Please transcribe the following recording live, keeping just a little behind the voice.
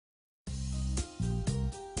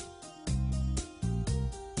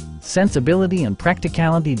sensibility and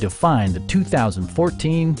practicality define the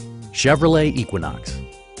 2014 Chevrolet Equinox.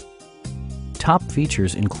 Top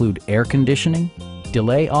features include air conditioning,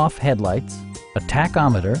 delay-off headlights, a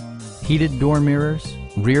tachometer, heated door mirrors,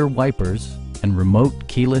 rear wipers, and remote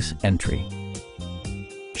keyless entry.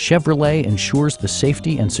 Chevrolet ensures the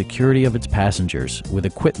safety and security of its passengers with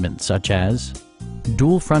equipment such as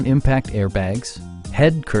dual front impact airbags,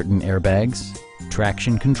 head curtain airbags,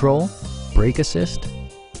 traction control, brake assist,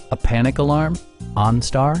 a panic alarm,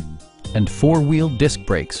 OnStar, and four-wheel disc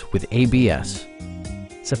brakes with ABS.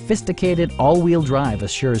 Sophisticated all-wheel drive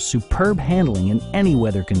assures superb handling in any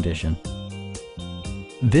weather condition.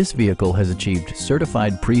 This vehicle has achieved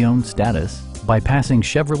certified pre-owned status by passing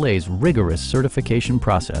Chevrolet's rigorous certification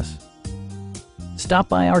process. Stop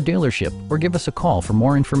by our dealership or give us a call for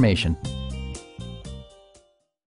more information.